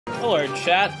Hello,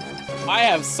 chat. I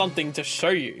have something to show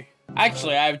you.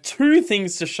 Actually, I have two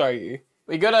things to show you.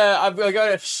 I've got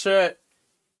a shirt.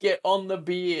 Get on the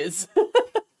beers.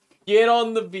 Get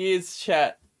on the beers,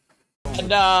 chat.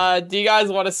 And, do you guys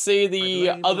want to see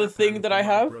the other thing that I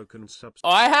have?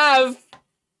 I have,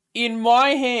 in my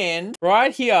hand,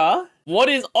 right here, what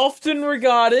is often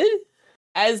regarded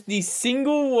as the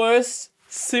single worst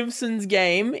Simpsons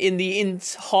game in the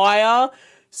entire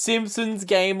Simpsons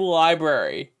game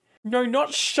library. No,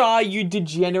 not Shy, you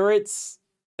degenerates.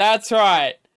 That's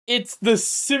right. It's the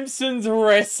Simpsons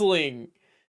Wrestling.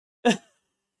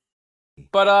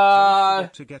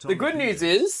 But, the good news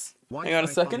is... Hang on a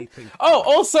second. Oh,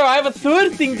 also, I have a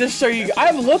third thing to show you. I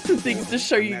have lots of things to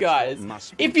show you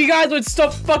guys. If you guys would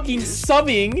stop fucking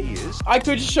subbing, I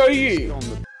could show you.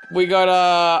 We got,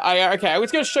 okay, I'm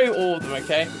just gonna show you all of them,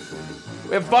 okay?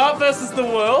 We have Bart versus the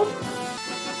World.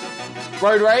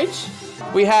 Road Rage.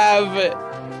 We have,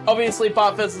 obviously,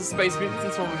 Bart versus Space Mutants.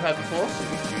 This one we've had before.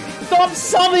 Stop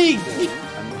subbing!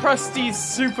 Krusty's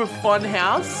Super Fun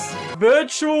House.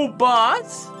 Virtual Bart.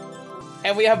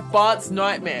 And we have Bart's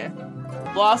Nightmare.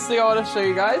 Last thing I want to show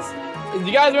you guys is,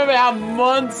 you guys remember how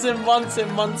months and months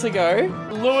and months ago,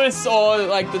 Lewis, or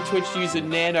like the Twitch user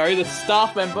Nano, the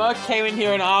staff member, came in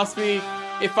here and asked me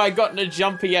if I'd gotten a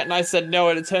jumper yet, and I said no,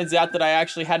 and it turns out that I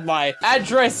actually had my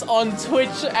address on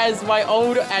Twitch as my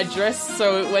old address,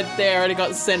 so it went there and it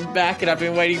got sent back, and I've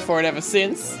been waiting for it ever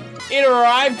since. It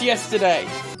arrived yesterday.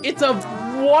 It's a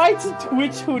white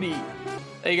Twitch hoodie.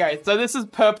 There you go. So this is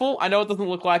purple. I know it doesn't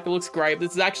look like it looks great, but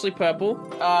this is actually purple.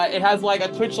 It has like a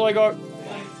Twitch logo.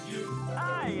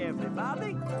 Hi,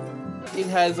 everybody. It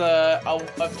has a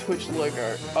Twitch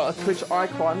logo, a Twitch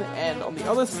icon, and on the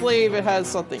other sleeve it has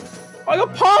something. I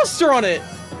got pasta on it!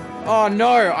 Oh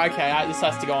no, okay, this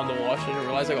has to go on the wash. I didn't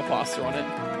realize I got pasta on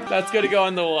it. That's gonna go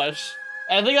in the wash.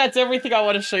 And I think that's everything I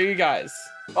want to show you guys.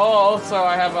 Oh, also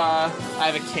I have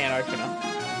a can opener.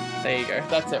 There you go,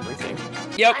 that's everything.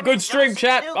 Yep, good stream,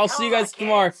 chat. I'll see you guys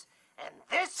tomorrow.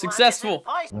 Successful.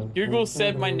 Google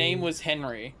said my name was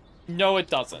Henry. No, it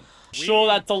doesn't. Sure,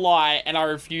 that's a lie, and I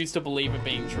refuse to believe it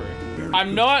being true.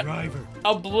 I'm not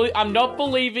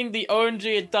believing the OMG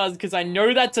it does, because I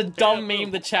know that's a dumb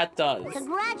meme the chat does.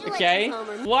 Okay?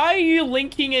 Why are you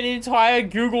linking an entire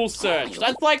Google search?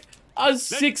 That's like a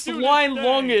 6-line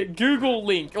long Google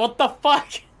link. What the fuck?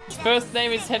 His first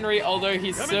name is Henry, although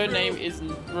his surname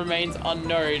remains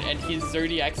unknown, and his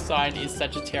zodiac sign is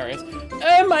Sagittarius.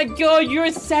 Oh my god, you're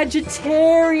a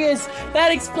Sagittarius!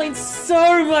 That explains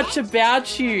so much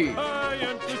about you!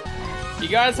 You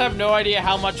guys have no idea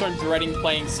how much I'm dreading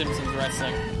playing Simpsons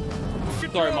Wrestling.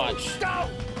 So much. Go!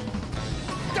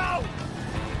 Go!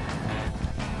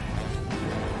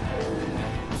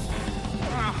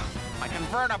 My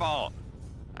convertible!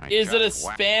 Is it a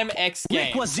spam X game?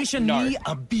 Requisition no. Me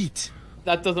a beat.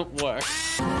 That doesn't work.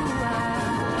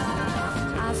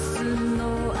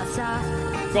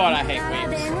 God, I hate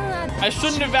Weebs. I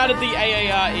shouldn't have added the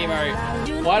AAR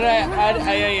emote. Why did I add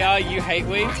AAR, you hate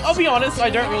Weebs? I'll be honest, I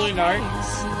don't really know.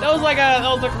 That was like a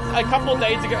couple of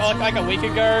days ago, like a week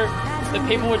ago, that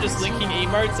people were just linking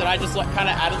emotes, and I just like kind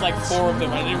of added like 4 of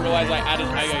them. I didn't realize I added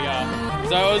AAR.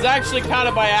 So it was actually kind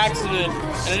of by accident,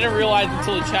 and I didn't realize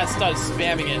until the chat started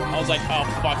spamming it. I was like, oh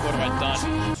fuck, what have I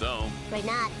done? So,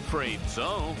 afraid so.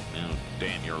 Oh,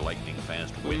 damn, you're lightning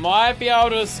fast. We might be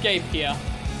able to escape here.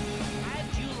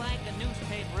 How'd you like a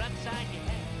newspaper upside your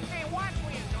head? Hey, watch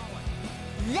where you're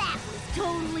going. That was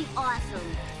totally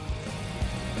awesome.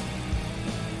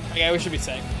 Okay, we should be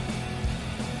safe.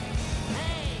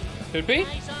 Hey, Could be?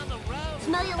 nice on the road.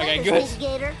 Smell your Okay, latest, good.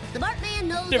 investigator. The Bartman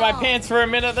knows Did my all. pants for a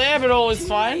minute there, but all is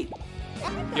fine.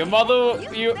 Your mother,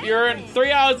 you're in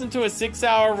 3 hours into a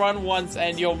 6-hour run once,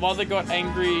 and your mother got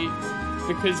angry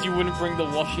because you wouldn't bring the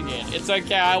washing in. It's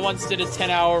okay, I once did a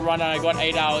 10-hour run and I got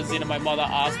 8 hours in, and my mother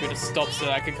asked me to stop so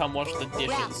that I could come wash the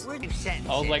dishes.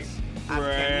 I was like,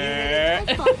 I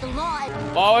thought the law.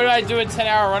 why would I do a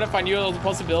 10-hour run if I knew there was a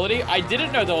possibility? I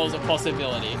didn't know there was a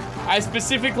possibility. I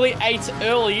specifically ate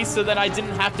early so that I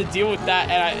didn't have to deal with that,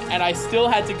 and I still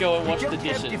had to go and wash the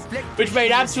dishes, which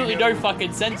made absolutely no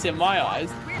fucking sense in my eyes.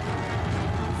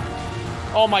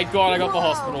 Oh my god, I got the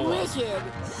hospital.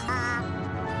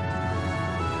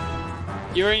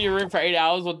 You were in your room for 8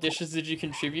 hours. What dishes did you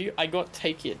contribute? I got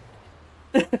taken.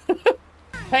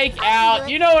 Take out.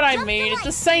 You know what I mean. It's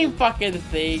the same fucking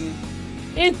thing.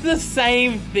 It's the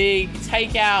same thing.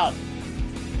 Take out.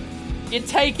 You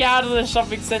take out of the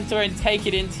shopping center and take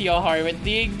it into your home. It's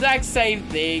the exact same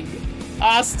thing.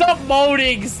 Stop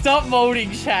molding. Stop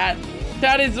molding, chat.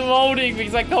 Chat is molding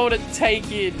because I called it take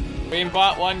it. We in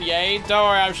part 1, yay. Don't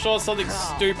worry, I'm sure something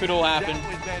stupid will happen.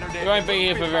 We won't be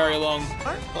here for very long.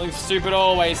 Something stupid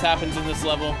always happens in this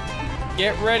level.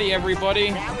 Get ready,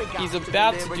 everybody. He's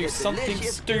about to do something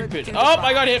stupid. Oh,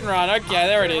 I got hit and run. Okay,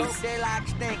 there it is.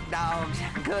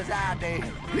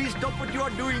 Please stop what you are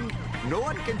doing. No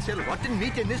one can sell rotten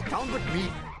meat in this town but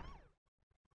me.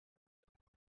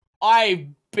 I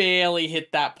barely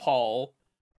hit that pole.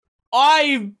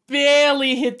 I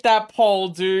barely hit that pole,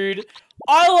 dude.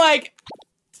 I, like,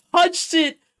 touched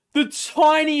it the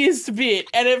tiniest bit,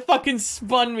 and it fucking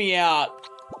spun me out.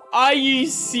 Are you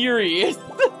serious?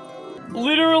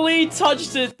 Literally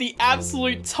touched it the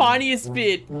absolute tiniest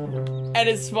bit, and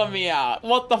it spun me out.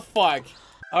 What the fuck?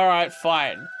 Alright,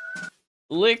 fine.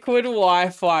 Liquid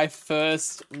Wi-Fi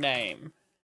first name.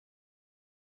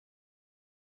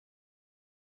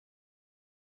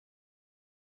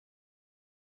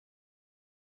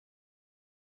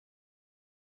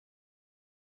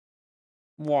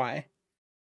 Why?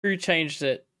 Who changed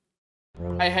it?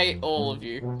 I hate all of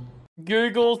you.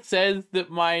 Google says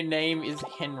that my name is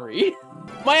Henry.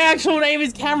 My actual name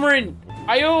is Cameron!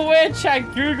 Are you aware,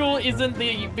 chat? Google isn't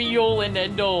the be-all and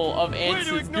end-all of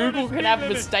answers. Google can have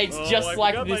mistakes just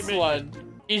like this one.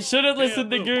 You shouldn't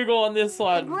listen to Google on this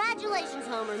one. Congratulations,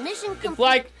 Homer. Mission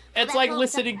complete. It's like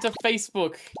listening to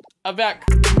Facebook about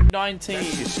 19.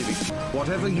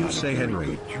 Whatever you say,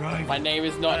 Henry. My name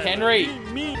is not Henry.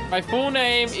 My full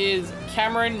name is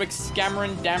Cameron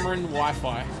McScameron Dameron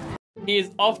Wi-Fi. He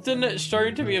is often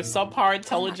shown to be of subpar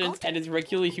intelligence and is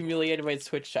regularly humiliated by his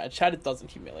Twitch chat. Chat, it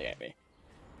doesn't humiliate me.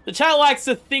 The chat likes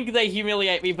to think they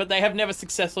humiliate me, but they have never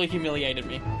successfully humiliated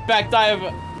me. In fact, I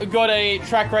have got a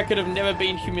track record of never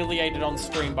being humiliated on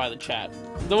stream by the chat.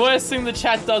 The worst thing the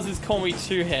chat does is call me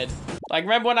two-head. Like,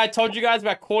 remember when I told you guys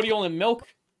about cordial and milk?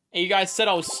 And you guys said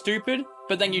I was stupid,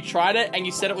 but then you tried it and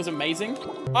you said it was amazing?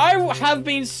 I have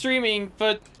been streaming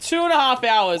for 2.5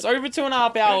 hours, over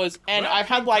 2.5 hours, and I've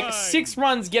had like 6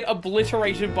 runs get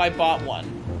obliterated by Part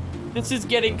 1. This is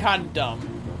getting kind of dumb.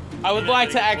 I would like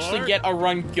to actually get a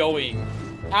run going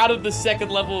out of the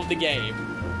second level of the game.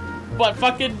 But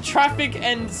fucking traffic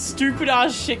and stupid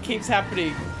ass shit keeps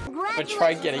happening. But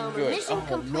try getting good.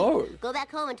 Oh no. Go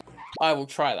back home and I will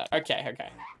try that.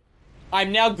 Okay.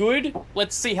 I'm now good.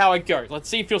 Let's see how it goes. Let's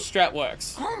see if your strat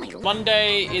works.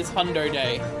 Monday is Hundo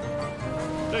Day.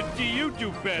 Do you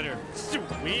do better?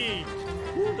 Sweet.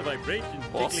 The vibrations.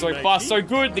 Well, so far so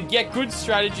good. The get good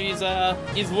strategy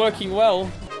is working well.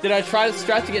 Did I try the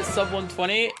strat to get sub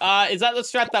 120? Is that the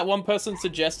strat that one person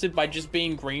suggested by just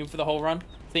being green for the whole run?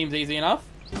 Seems easy enough.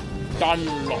 Done.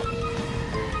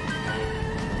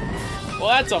 Well,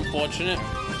 that's unfortunate.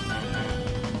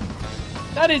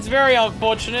 That is very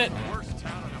unfortunate.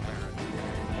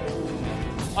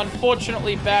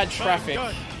 Unfortunately bad traffic.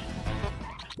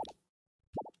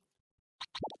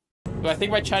 But I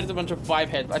think my chat is a bunch of 5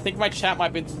 heads. I think my chat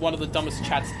might be one of the dumbest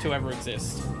chats to ever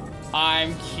exist.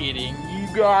 I'm kidding. You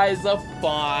guys are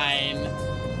fine.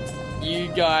 You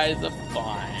guys are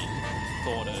fine.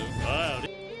 Sort of.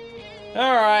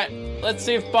 Alright, let's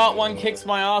see if Part 1 kicks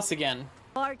my ass again.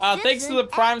 Thanks for the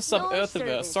Prime sub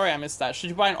Earthiverse. Sorry I missed that. Should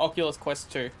you buy an Oculus Quest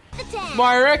 2?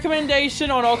 My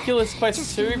recommendation on Oculus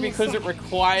Quest 2, because it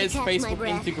requires Facebook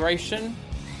integration.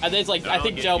 There's like, I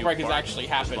think jailbreak has actually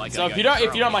happened. So if you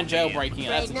don't mind jailbreaking it,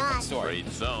 that's a different story.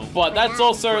 But that's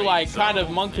also like kind of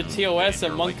Monka TOS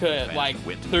and Monka like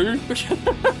 2,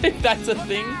 if that's a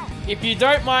thing. If you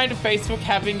don't mind Facebook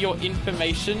having your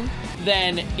information,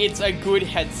 then it's a good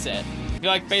headset. I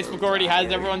feel like Facebook already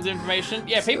has everyone's information.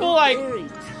 Yeah, people like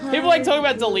talking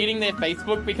about deleting their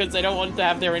Facebook because they don't want to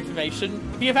have their information.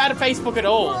 If you've had a Facebook at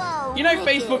all, you know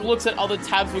Facebook looks at other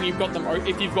tabs when you've got them,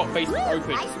 if you've got Facebook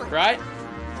open, right?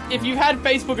 If you've had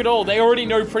Facebook at all, they already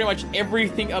know pretty much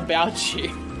everything about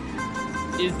you.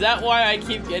 Is that why I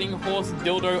keep getting horse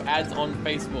dildo ads on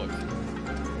Facebook?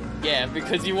 Yeah,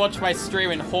 because you watch my stream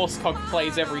and Horsecock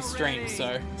plays every stream,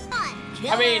 so...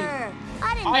 I mean,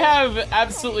 I have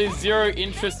absolutely zero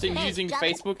interest in using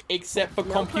Facebook except for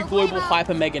CompuGlobal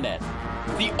HyperMegaNet.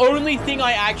 The only thing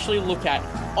I actually look at,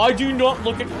 I do not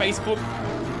look at Facebook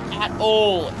at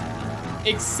all.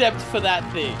 Except for that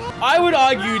thing. I would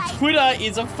argue Twitter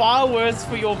is far worse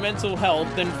for your mental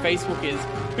health than Facebook is.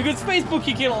 Because Facebook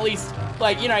you can at least,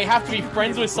 like, you know, you have to be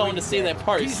friends with someone to see their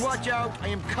posts.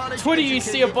 Twitter you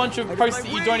see a bunch of posts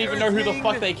that you don't even know who the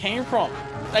fuck they came from.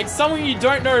 Like, someone you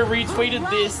don't know retweeted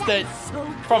this that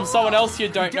from someone else you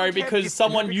don't know because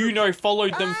someone you know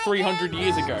followed them 300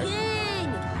 years ago.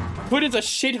 Twitter's a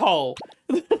shithole.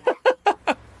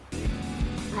 I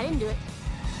didn't do it.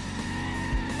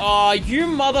 Aw, you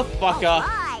motherfucker.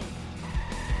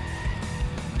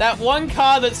 That one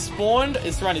car that spawned,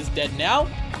 this run is dead now.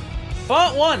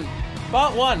 Part 1.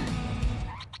 Part 1.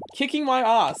 Kicking my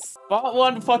ass. Part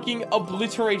 1 fucking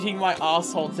obliterating my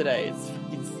asshole today. It's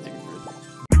fucking